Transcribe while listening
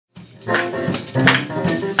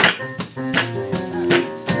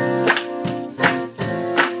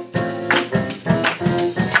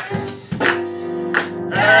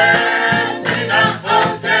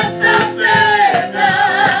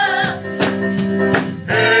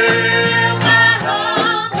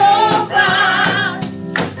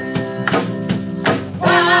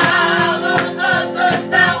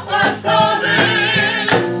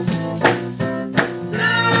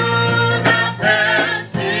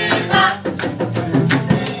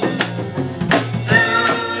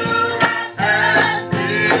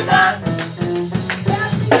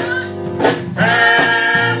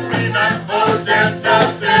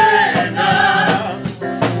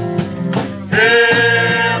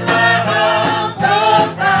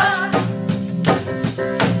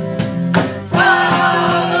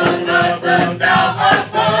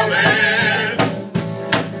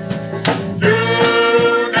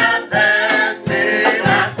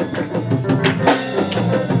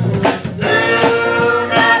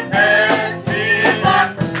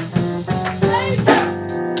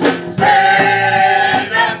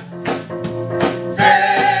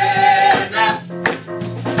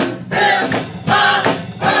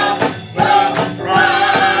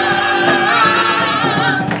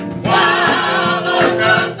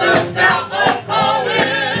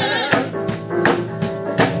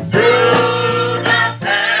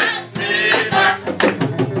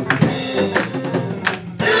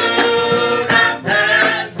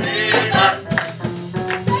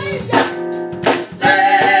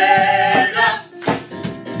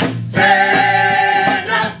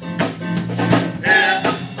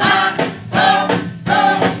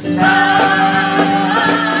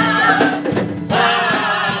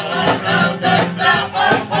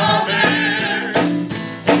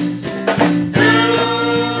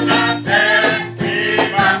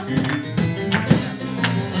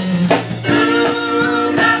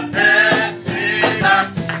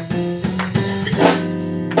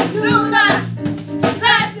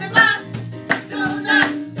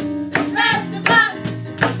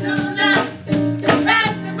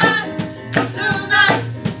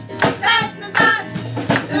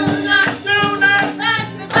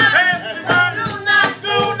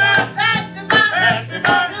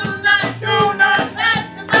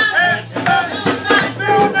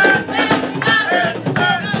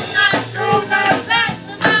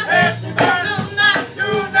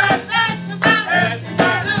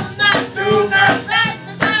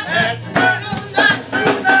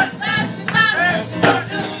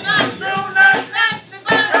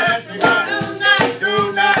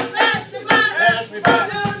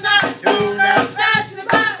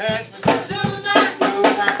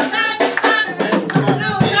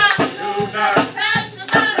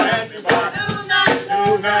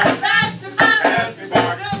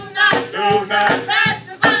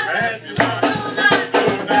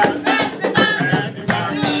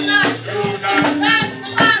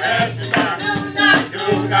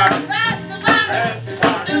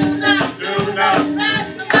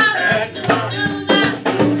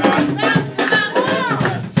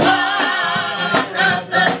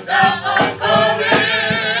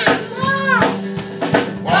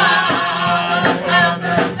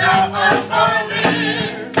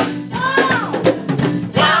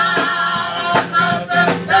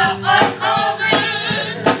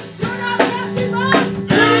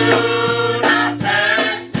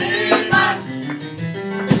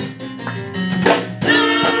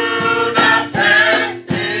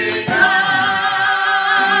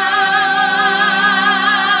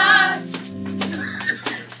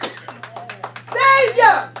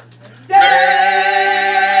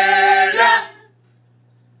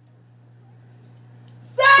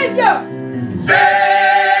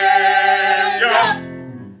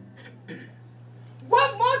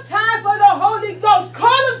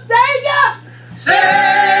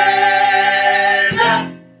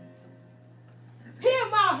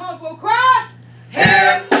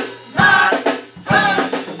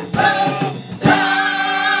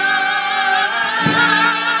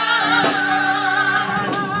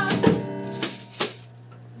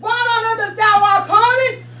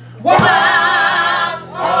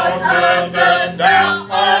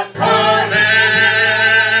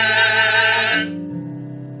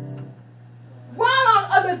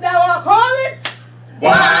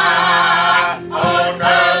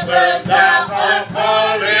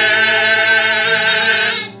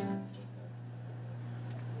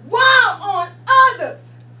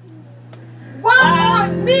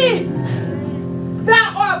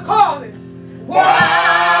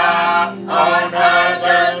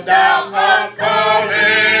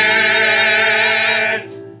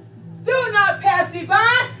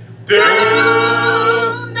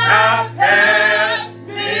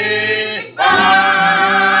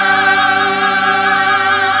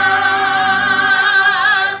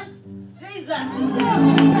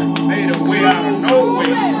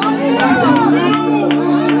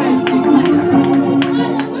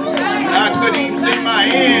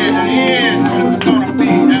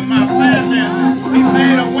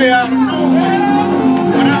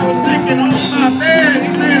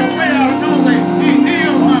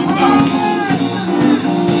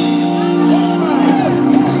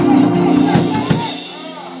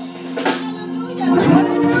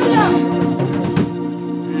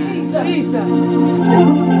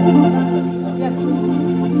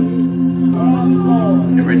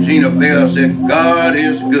Regina Bell said, God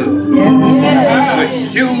is good. Put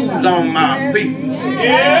shoes on my feet.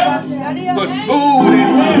 Put food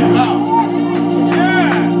in my mouth.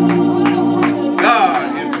 God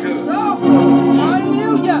is good.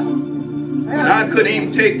 When I couldn't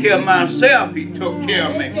even take care of myself, he took care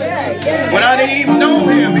of me. When I didn't even know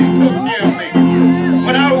him, he took care of me.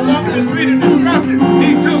 When I was walking the street of destruction,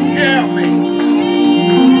 he took care of me.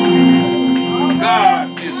 God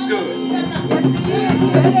is good.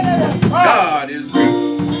 God is good.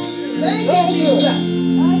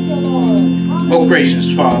 Oh, gracious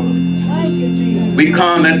Father, we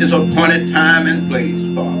come at this appointed time and place,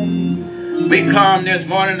 Father. We come this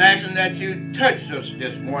morning asking that you touch us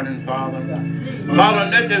this morning, Father. Father,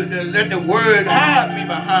 let the word hide me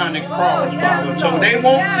behind the cross, Father, so they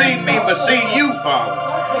won't see me but see you, Father.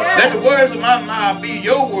 Let the words of my mouth be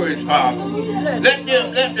your words, Father. Let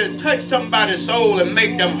them touch somebody's soul and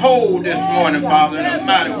make them whole this morning, Father, in a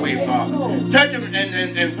mighty way, Father. Touch them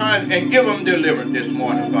and give them deliverance this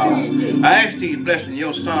morning, Father. I ask these blessings in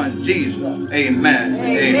your Son, Jesus. Amen.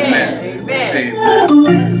 Amen.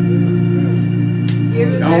 Amen.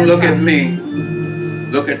 Don't look at me.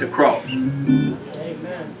 Look at the cross.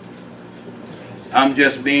 Amen. I'm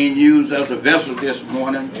just being used as a vessel this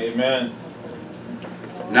morning. Amen.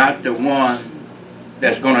 Not the one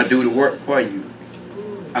that's going to do the work for you.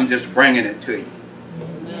 I'm just bringing it to you.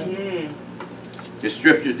 Amen. The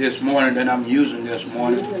scripture this morning that I'm using this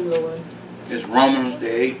morning is Romans the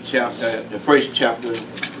 8th chapter, the first chapter,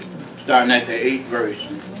 starting at the 8th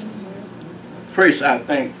verse. First, I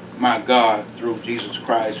thank my God through Jesus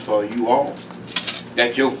Christ for you all,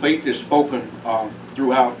 that your faith is spoken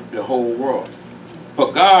throughout the whole world.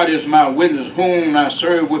 For God is my witness, whom I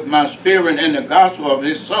serve with my spirit in the gospel of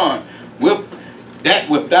his Son.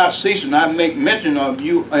 Without ceasing I make mention of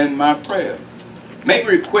you in my prayer. Make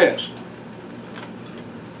request,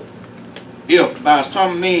 if by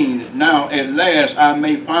some means now at last I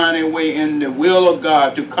may find a way in the will of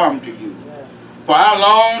God to come to you. For I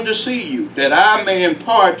long to see you, that I may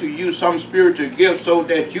impart to you some spiritual gift, so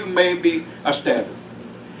that you may be established.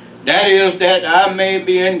 That is, that I may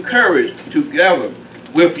be encouraged together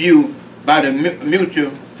with you by the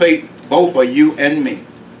mutual faith, both of you and me.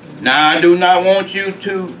 Now I do not want you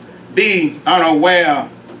to be unaware,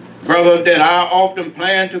 brother, that I often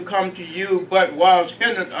planned to come to you, but was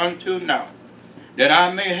hindered until now, that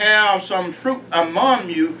I may have some fruit among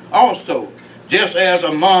you also, just as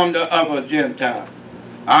among the other Gentiles.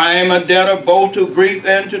 I am a debtor both to Greek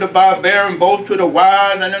and to the barbarian, both to the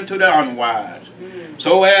wise and unto the unwise.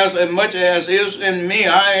 So as much as is in me,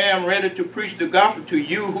 I am ready to preach the gospel to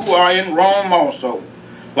you who are in Rome also.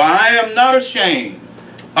 For I am not ashamed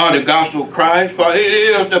of the gospel of Christ, for it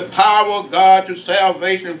is the power of God to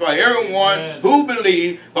salvation for everyone who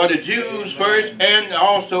believes, for the Jews first and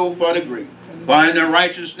also for the Greeks. For in the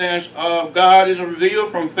righteousness of God is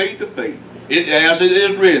revealed from faith to faith, as it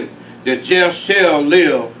is written, the just shall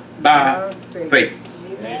live by faith.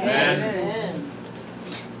 Amen.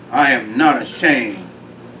 I am not ashamed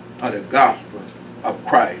of the gospel of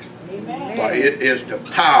Christ, for it is the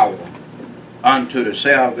power unto the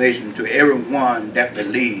salvation to everyone that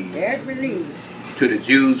believes, to the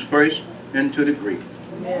Jews first and to the Greeks.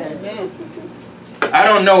 I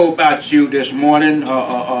don't know about you this morning, but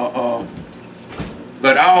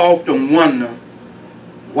I often wonder,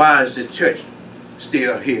 why is the church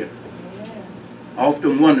still here? I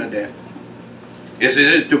often wonder that. Is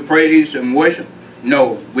it to praise and worship?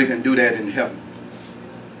 No, we can do that in heaven.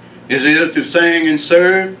 Is it to sing and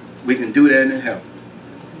serve? We can do that in heaven.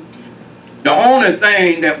 The only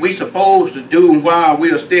thing that we're supposed to do while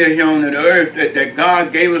we are still here on the earth, that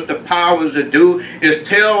God gave us the powers to do, is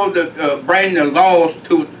bring the lost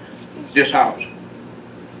to this house.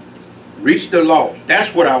 Reach the lost.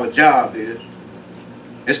 That's what our job is.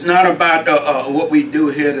 It's not about what we do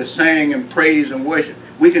here to sing and praise and worship.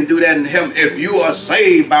 We can do that in heaven if you are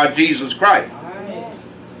saved by Jesus Christ.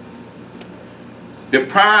 The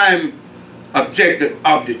prime objective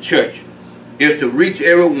of the church is to reach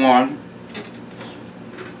everyone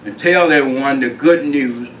and tell everyone the good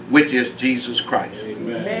news, which is Jesus Christ.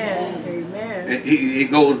 Amen. Amen. He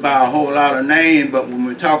goes by a whole lot of names, but when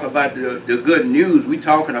we talk about the good news, we're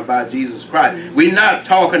talking about Jesus Christ. We're not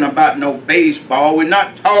talking about no baseball. We're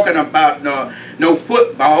not talking about no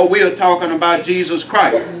football. We are talking about Jesus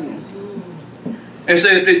Christ. And so,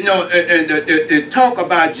 you know, and talk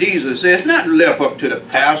about Jesus, it's not left up to the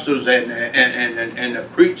pastors and the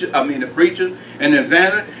preachers. I mean, the preachers and the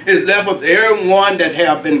evangelists. It's left up to everyone that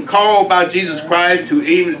have been called by Jesus Christ to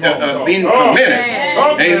even being committed.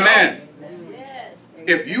 Amen.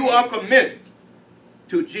 If you are committed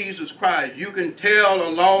to Jesus Christ, you can tell a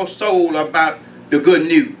lost soul about the good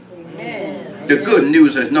news. The good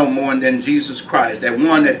news is no more than Jesus Christ, that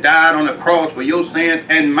one that died on the cross for your sins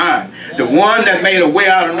and mine, the one that made a way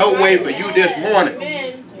out of no way for you this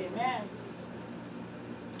morning.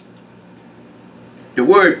 The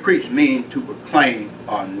word preach means to proclaim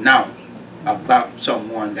or announce about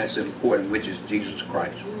someone that's important, which is Jesus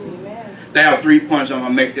Christ. There are 3 points I'm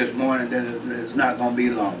going to make this morning, that it's not going to be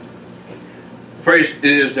long. First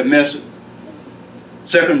is the message.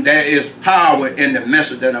 Second, there is power in the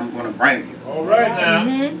message that I'm going to bring you. All right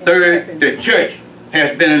now. Third, the church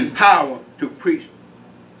has been empowered to preach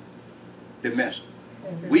the message.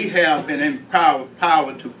 We have been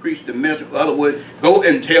empowered to preach the message. In other words, go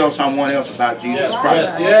and tell someone else about Jesus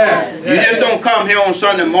Christ. You just don't come here on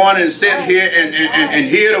Sunday morning and sit here and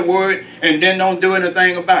hear the word and then don't do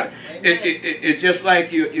anything about it. It's just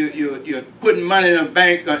like you're putting money in a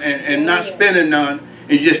bank and not spending none.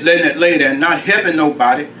 And just letting it lay there and not helping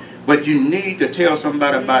nobody, but you need to tell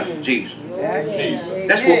somebody about Jesus.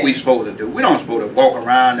 That's what we're supposed to do. We don't supposed to walk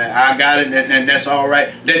around and I got it and that's all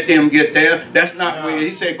right. Let them get there. That's not where he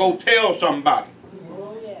said go tell somebody.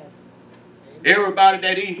 Everybody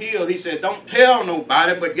that he healed, he said don't tell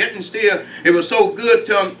nobody, but yet and still it was so good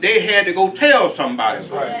to them they had to go tell somebody.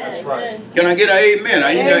 That's right. That's right. Can I get an amen?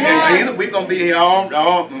 Either we're going to be here all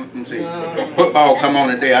see, football come on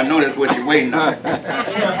today. I know that's what you're waiting on.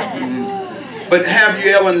 But have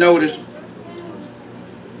you ever noticed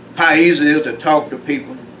how easy it is to talk to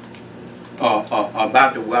people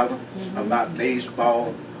about the weather, about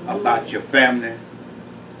baseball, about your family,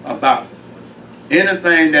 about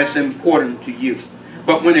anything that's important to you?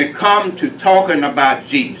 But when it comes to talking about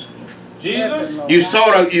Jesus, you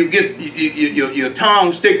sort of, you get your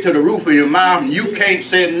tongue stick to the roof of your mouth and you can't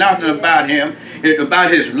say nothing about him. It's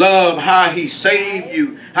about his love, how he saved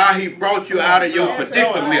you, how he brought you out of your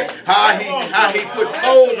predicament, how he put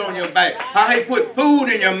clothes on your back, how he put food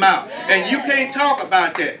in your mouth. And you can't talk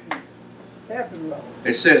about that.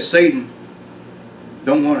 It says Satan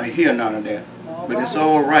Don't want to hear none of that. But it's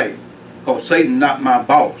all right. Because Satan's not my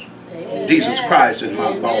boss. Jesus Christ is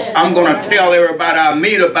my boss. I'm going to tell everybody I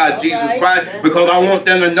meet about Jesus Christ because I want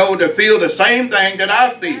them to know, to feel the same thing that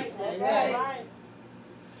I feel.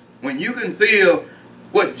 When you can feel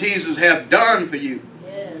what Jesus has done for you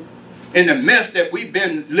in the mess that we've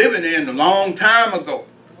been living in a long time ago.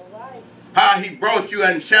 How he brought you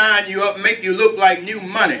and shined you up, make you look like new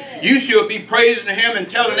money. You should be praising him and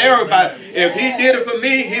telling everybody, if he did it for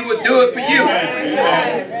me, he would do it for you.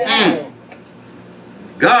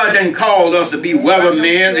 God didn't call us to be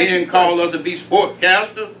weathermen. He didn't call us to be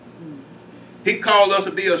sportcasters. He called us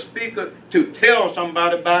to be a speaker to tell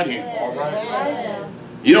somebody about him.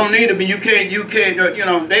 You don't need to be, you can't, you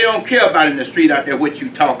know, they don't care about in the street out there what you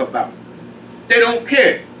talk about. They don't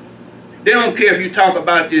care. They don't care if you talk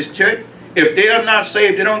about this church. If they are not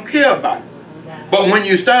saved, they don't care about it. But when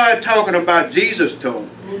you start talking about Jesus to them,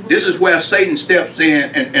 this is where Satan steps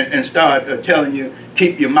in and start telling you,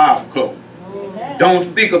 keep your mouth closed.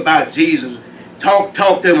 Don't speak about Jesus. Talk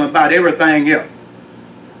to them about everything else.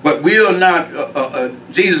 But we are not,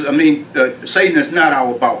 Satan is not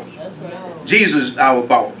our boss. Jesus is our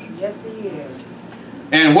boss. Yes, he is.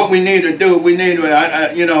 And what we need to do, we need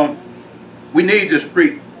to, we need to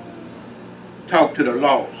speak, talk to the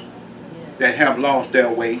lost that have lost their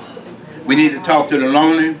way. We need to talk to the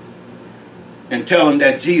lonely and tell them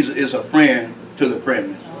that Jesus is a friend to the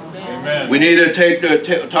friendless. Amen. We need to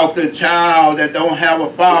talk to the child that don't have a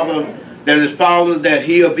father, that is father, that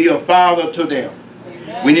he'll be a father to them.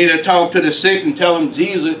 Amen. We need to talk to the sick and tell them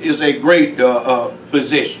Jesus is a great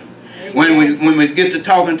physician. When we get to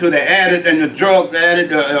talking to the addict and the drug addict,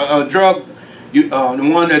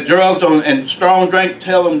 the one that drugs on and strong drink,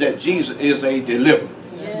 tell them that Jesus is a deliverer.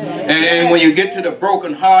 And when you get to the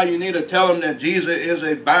broken heart, you need to tell them that Jesus is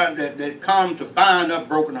a bind that comes to bind up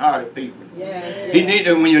broken-hearted people. He need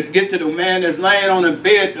to, when you get to the man that's laying on the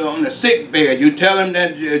bed, on the sick bed, you tell him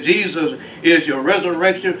that Jesus is your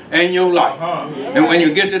resurrection and your life. And when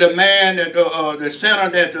you get to the man that the sinner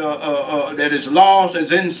that is lost,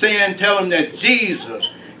 is in sin, tell him that Jesus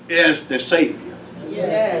is the Savior.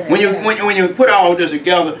 When you put all this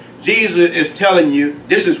together, Jesus is telling you,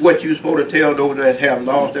 this is what you're supposed to tell those that have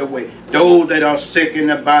lost their way. Those that are sick in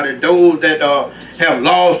their body. Those that have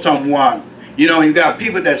lost someone. You know, you got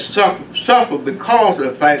people that suffer because of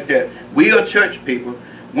the fact that we are church people.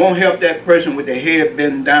 Won't help that person with their head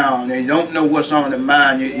bent down. They don't know what's on their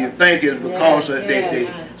mind. You think it's because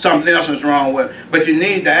something else is wrong with them. But you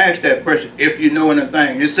need to ask that person if you know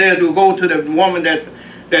anything. It says to go to the woman that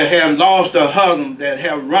have lost her husband, that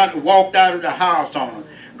have walked out of the house on her.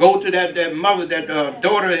 Go to that mother that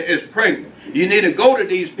daughter is pregnant. You need to go to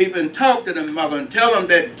these people and talk to the mother and tell them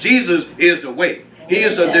that Jesus is the way. He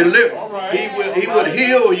is a deliverer. He would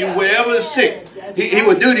heal you whatever is sick. He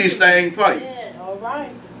would do these things for you.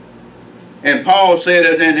 And Paul said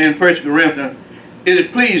it in 1 Corinthians, it has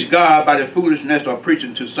pleased God by the foolishness of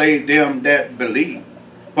preaching to save them that believe.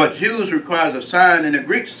 But Jews requires a sign, and the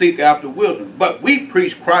Greeks seek after wisdom. But we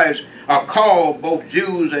preach Christ, are called both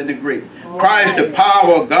Jews and the Greeks. Christ, the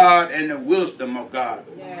power of God and the wisdom of God.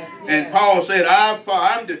 And Paul said,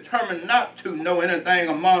 I'm determined not to know anything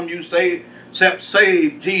among you except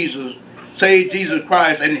save Jesus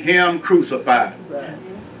Christ and him crucified.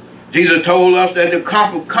 Jesus told us that the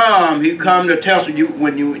comfort come, he come to testify you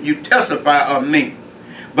when you testify of me.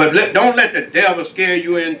 But don't let the devil scare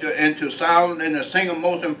you into silence and the single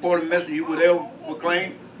most important message you would ever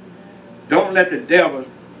proclaim. Don't let the devil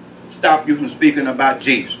stop you from speaking about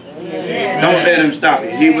Jesus. Don't let him stop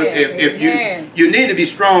you. He would, if you need to be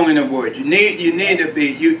strong in the word. You need to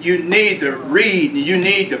read. You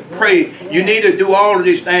need to pray. You need to do all of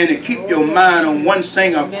these things and keep your mind on one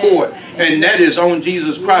single accord, and that is on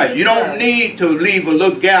Jesus Christ. You don't need to leave a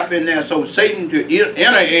little gap in there so Satan to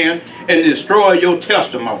enter in and destroy your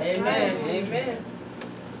testimony. Amen.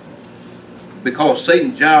 Because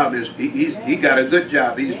Satan's job is he got a good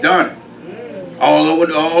job. He's done it. All over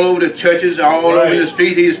the churches, all over the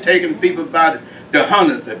street, he's taking people by the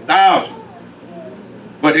hundreds, the thousands.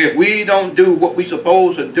 But if we don't do what we're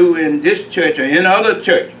supposed to do in this church or in other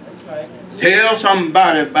churches, tell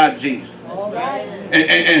somebody about Jesus.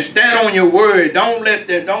 And stand on your word. Don't let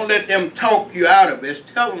them talk you out of it.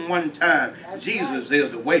 Tell them one time, Jesus is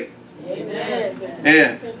the way.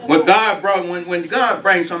 And when God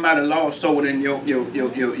brings somebody lost soul in your view,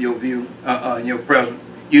 in your presence,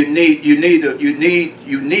 you need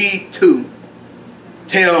to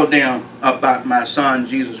tell them about my son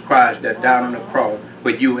Jesus Christ that died on the cross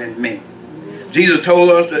for you and me. Jesus told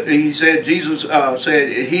us that Jesus said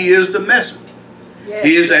he is the message.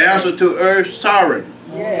 He is the answer to earth's sorrow.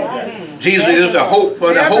 Jesus is the hope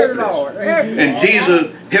for the hopeless. And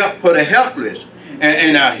Jesus help for the helpless.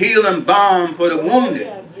 And a healing balm for the wounded.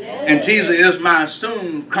 And Jesus is my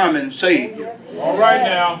soon coming Savior. All right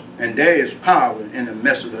now. And there is power in the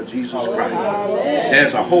message of Jesus Christ.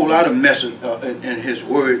 There's a whole lot of message in His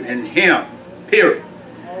Word, in Him, period.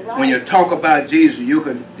 When you talk about Jesus, you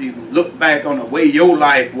can look back on the way your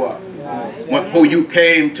life was. Before you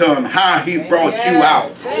came to Him, how He brought you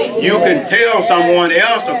out. You can tell someone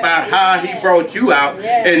else about how He brought you out,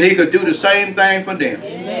 and He could do the same thing for them.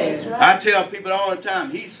 I tell people all the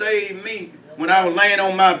time, He saved me when I was laying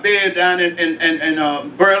on my bed down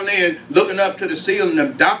in Berlin, looking up to the ceiling. The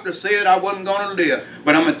doctor said I wasn't going to live.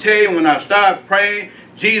 But I'm going to tell you, when I started praying,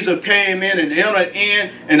 Jesus came in and entered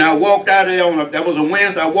in, and I walked out of there that was a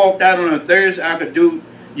Wednesday. I walked out on a Thursday. I could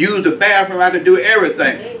use the bathroom. I could do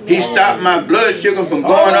everything. He stopped my blood sugar from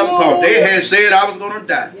going up because they had said I was going to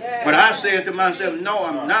die. But I said to myself, no,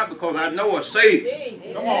 I'm not, because I know a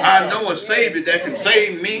Savior. I know a Savior that can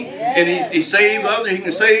save me, and He saved others. He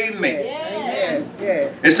can save me.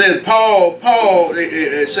 It says Paul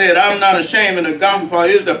it said, I'm not ashamed of the gospel, for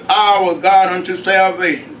it is the power of God unto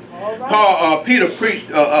salvation. Peter preached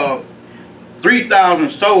 3,000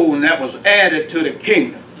 souls, and that was added to the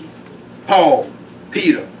kingdom.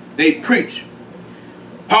 Peter, they preached.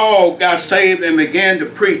 Paul got saved and began to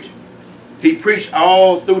preach. He preached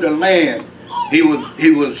all through the land. He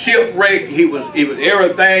was shipwrecked. He was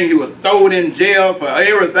everything. He was thrown in jail for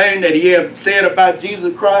everything that he had said about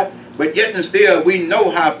Jesus Christ. But yet and still, we know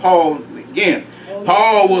how Paul began.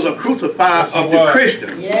 Paul was a crucified of the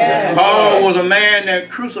Christians. Paul was a man that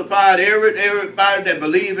crucified everybody that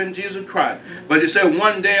believed in Jesus Christ. But it said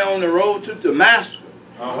one day on the road to Damascus,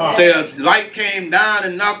 says light came down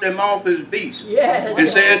and knocked him off his beast.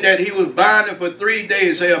 It said that he was binded for 3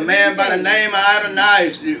 days. Say a man by the name of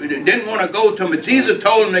Ananias didn't want to go to him, but Jesus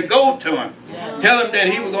told him to go to him. Tell him that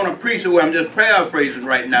he was going to preach the word. I'm just paraphrasing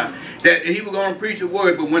right now. That he was going to preach the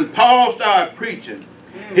word. But when Paul started preaching,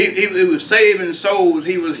 he was saving souls.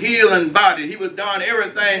 He was healing bodies. He was doing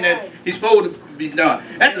everything that he's supposed to be done.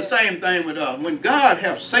 That's the same thing with us. When God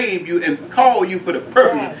has saved you and called you for the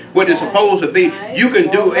purpose, what it's supposed to be, you can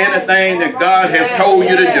do anything that God has told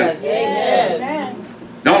you to do.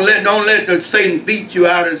 Don't let Satan beat you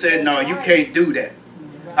out and say, no, you can't do that.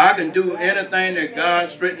 I can do anything that God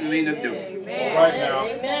strengthened me to do. Right now.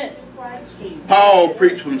 Paul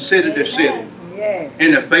preached from city to city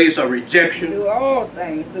in the face of rejection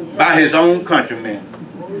by his own countrymen.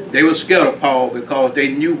 They were scared of Paul because they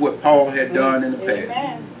knew what Paul had done in the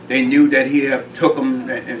past. They knew that he had took them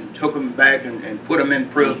back and put them in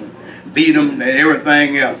prison, beat them and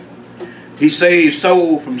everything else. He saved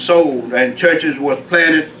soul from soul, and churches was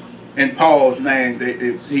planted in Paul's name.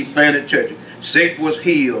 He planted churches. Sick was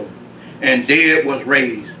healed, and dead was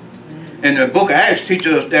raised. And the book of Acts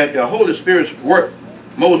teaches us that the Holy Spirit's work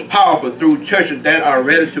most powerful through churches that are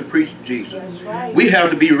ready to preach Jesus. We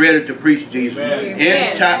have to be ready to preach Jesus,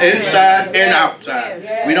 inside and outside.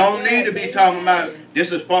 We don't need to be talking about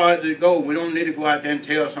this as far as it goes. We don't need to go out there and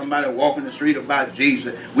tell somebody walking the street about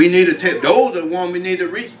Jesus. We need to tell those are the ones we need to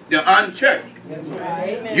reach, the unchurched.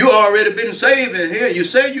 You already been saved in here. You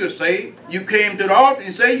say you're saved. You came to the altar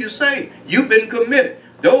and say you're saved. You've been committed.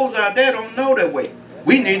 Those out there don't know that way.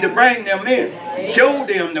 We need to bring them in, show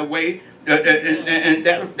them the way, and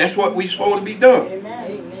that's what we're supposed to be doing.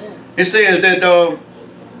 It says that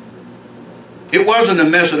it wasn't a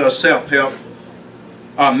method of self-help,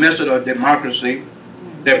 a method of democracy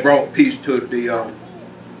that brought peace to the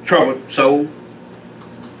troubled soul,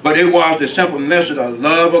 but it was the simple message of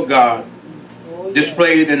love of God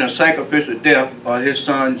displayed in the sacrificial death of His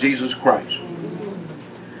Son, Jesus Christ.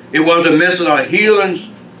 It was a message of healing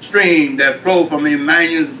stream that flowed from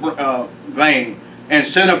Emmanuel's vein, and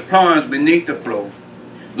sinner plunge beneath the flow,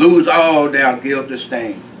 lose all their guilty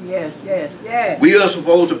stain. We are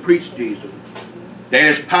supposed to preach Jesus.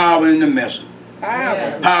 There's power in the message.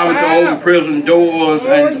 Power to open prison doors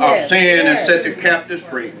of sin and set the captives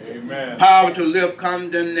free. Amen. Power to lift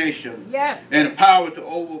condemnation. And power to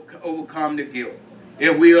overcome the guilt.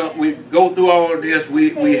 If we go through all of this,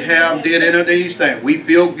 we have did any of these things. We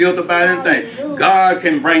feel guilt about anything. God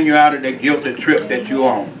can bring you out of that guilty trip that you're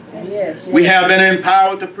on. We have been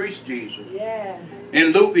empowered to preach Jesus.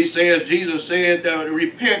 In Luke, he says, Jesus said,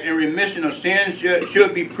 repent and remission of sins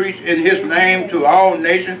should be preached in His name to all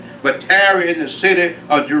nations, but tarry in the city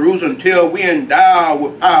of Jerusalem until we endow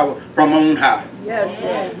with power from on high. Yes,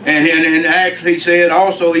 yes. And in Acts, he said,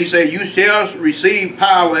 you shall receive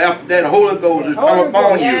power after that Holy Ghost is come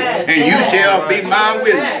upon you, and you shall be my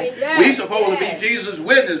witness. We supposed to be Jesus'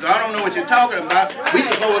 witness. I don't know what you're talking about. We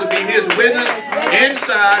supposed to be his witness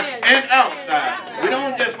inside and outside. We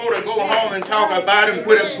don't just supposed to go home and talk about him,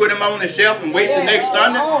 put him on the shelf and wait the next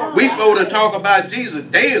Sunday. We supposed to talk about Jesus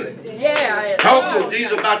daily. Talk to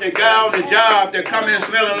Jesus about the guy on the job that come in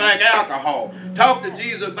smelling like alcohol. Talk to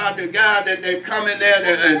Jesus about the guy that they come in there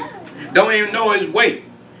and don't even know his weight.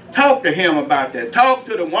 Talk to him about that. Talk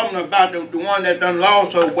to the woman about the one that done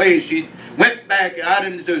lost her way. She went back out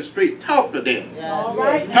into the street. Talk to them.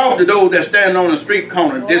 Talk to those that stand on the street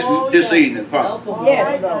corner this evening, Father.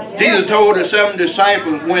 Jesus told the 7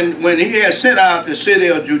 disciples when he had sent out the city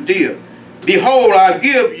of Judea, behold, I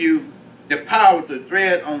give you the power to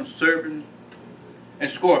tread on serpents and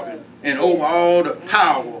scorpions and over all the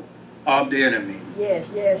power of the enemy.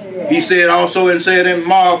 He said also and said in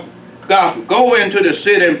Mark gospel, go into the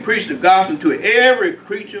city and preach the gospel to every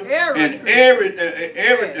creature and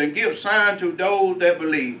and give sign to those that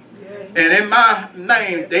believe. And in my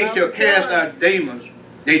name they shall cast out demons.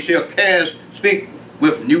 They shall speak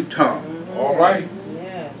with new tongue. All right.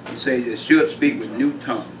 He said they should speak with new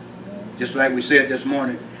tongue. Just like we said this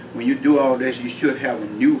morning, when you do all this, you should have a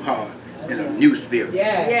new heart and a new spirit.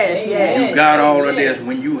 You got all of this.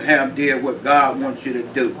 When you have did what God wants you to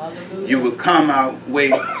do, you will come out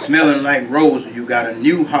way smelling like roses. You got a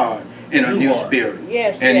new heart and a new spirit.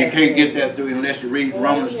 And you can't get that through unless you read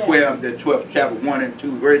Romans 12, the 12th chapter 1 and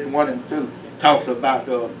 2, verse 1 and 2 talks about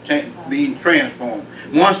being transformed.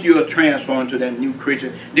 Once you are transformed to that new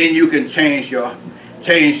creature, then you can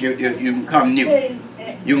you become new.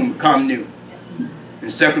 You can become new. In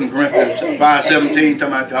 2 Corinthians 5:17, talking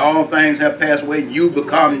about all things have passed away, you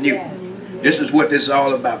become new. This is what this is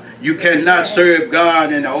all about. You cannot serve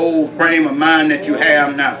God in the old frame of mind that you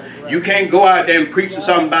have now. You can't go out there and preach to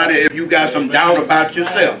somebody if you got some doubt about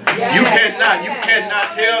yourself. You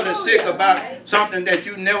cannot tell the sick about something that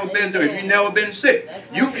you've never been through if you've never been sick.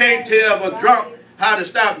 You can't tell a drunk how to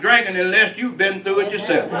stop drinking unless you've been through it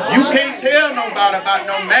yourself. You can't tell nobody about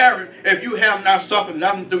no marriage if you have not suffered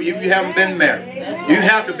nothing through it, if you haven't been married. You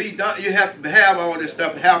have to be done. You have to have all this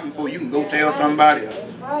stuff happen before you can go tell somebody else.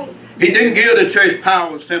 He didn't give the church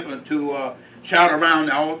power simply to shout around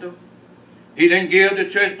the altar. He didn't give the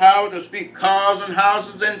church power to speak cars and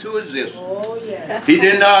houses into existence. He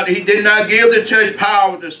did not give the church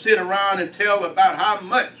power to sit around and tell about how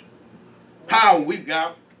much power we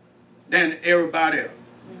got than everybody else.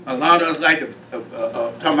 A lot of us like to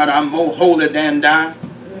talk about I'm more holy than thou.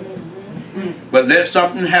 But let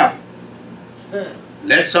something happen.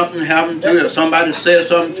 Let something happen to you. If somebody says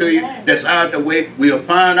something to you that's out the way, we'll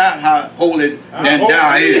find out how holy than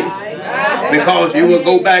thou is. Because you will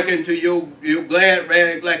go back into your glad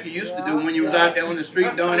rag like you used to do when you was out there on the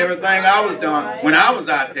street doing everything I was doing when I was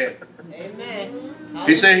out there. Amen.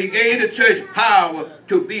 He said he gave the church power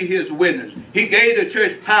to be his witness. He gave the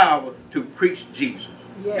church power to preach Jesus.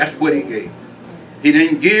 That's what he gave. He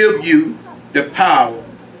didn't give you the power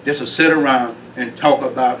just to sit around and talk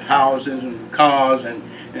about houses and cars and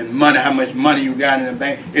money, how much money you got in the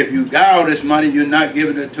bank. If you got all this money, you're not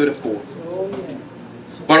giving it to the poor.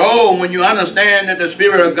 But when you understand that the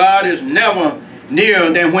Spirit of God is never nearer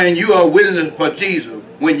than when you are witness for Jesus.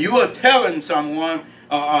 When you are telling someone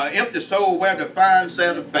empty soul where to find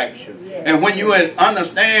satisfaction. And when you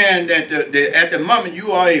understand that at the moment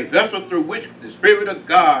you are a vessel through which the Spirit of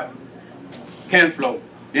God can flow,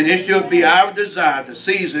 then it should be our desire to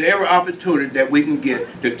seize every opportunity that we can get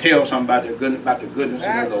to tell somebody about the goodness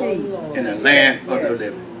of the Lord in the land of the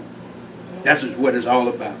living. That's what it's all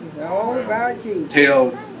about. It's all about Jesus.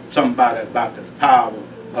 Tell somebody about the power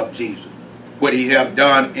of Jesus, what he have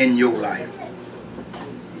done in your life.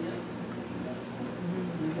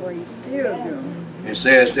 It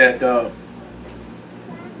says that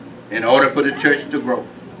in order for the church to grow,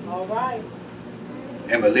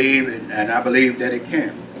 and believe, and I believe that it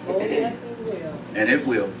can. Oh, yes, it will. And it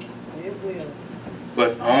will. It will.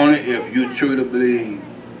 But only if you truly believe,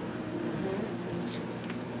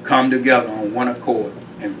 come together on one accord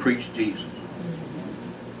and preach Jesus.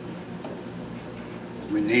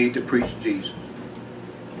 We need to preach Jesus.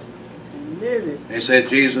 They said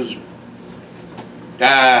Jesus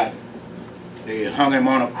died. They hung him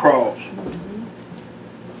on a cross.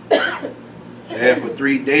 There for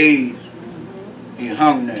 3 days he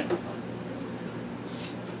hung there.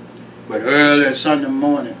 But early Sunday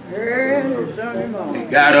morning, he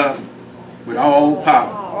got up with all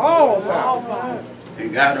power. He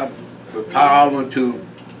got up with power to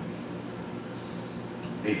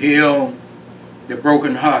heal the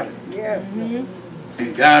brokenhearted. Yes.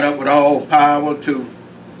 He got up with all power to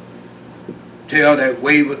tell that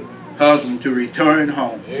wayward husband to return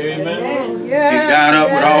home. Amen. He got up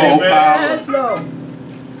with all power to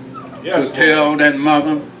Yes. tell that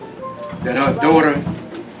mother that her daughter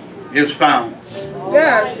is found.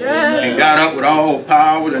 He got up with all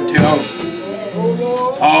power to tell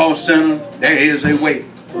all sinners there is a way,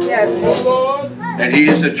 that he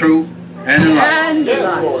is the truth and the life.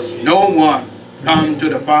 Yes, Lord. No one come to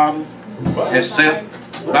the Father except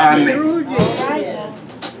by me.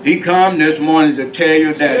 He come this morning to tell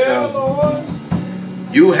you that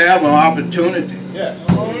you have an opportunity Yes.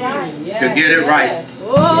 to get it right.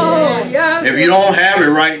 If you don't have it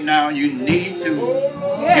right now, you need to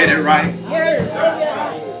get it right.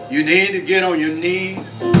 You need to get on your knees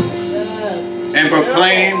and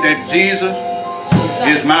proclaim that Jesus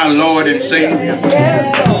is my Lord and Savior.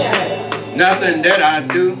 Nothing that I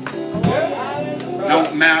do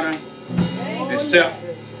don't matter except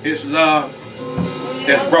His love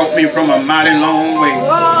that brought me from a mighty long way.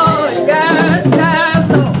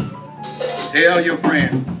 Tell your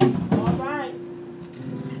friend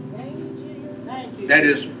that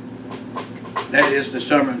is the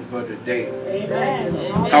sermon for today.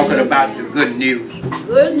 Talking about the good news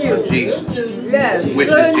of Jesus, which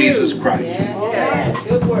is Jesus Christ.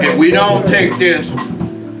 If we don't take this,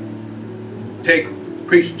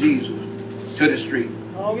 preach Jesus to the street.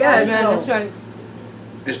 That's right.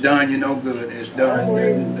 It's done you no good. It's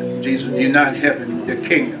done. Jesus, you're not helping the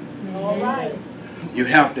kingdom. You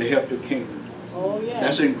have to help the kingdom.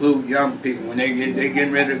 That's include young people when they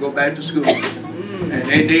getting ready to go back to school. And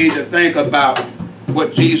they need to think about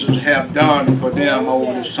what Jesus have done for them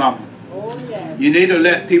over the summer. You need to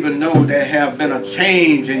let people know there have been a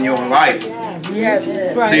change in your life.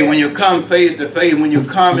 See, when you come face to face, when you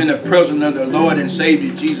come in the presence of the Lord and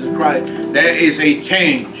Savior Jesus Christ, there is a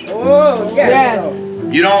change.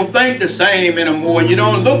 You don't think the same anymore. You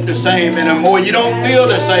don't look the same anymore. You don't feel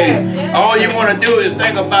the same. All you want to do is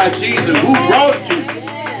think about Jesus, who brought you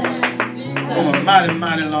from a mighty,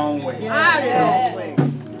 mighty long way.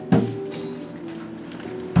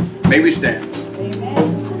 Maybe stand.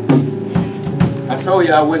 I told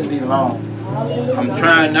you I wouldn't be long. I'm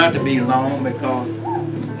trying not to be long because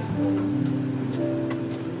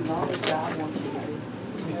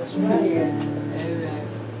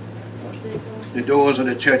the doors of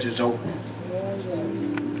the church is open.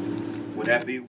 Would that be?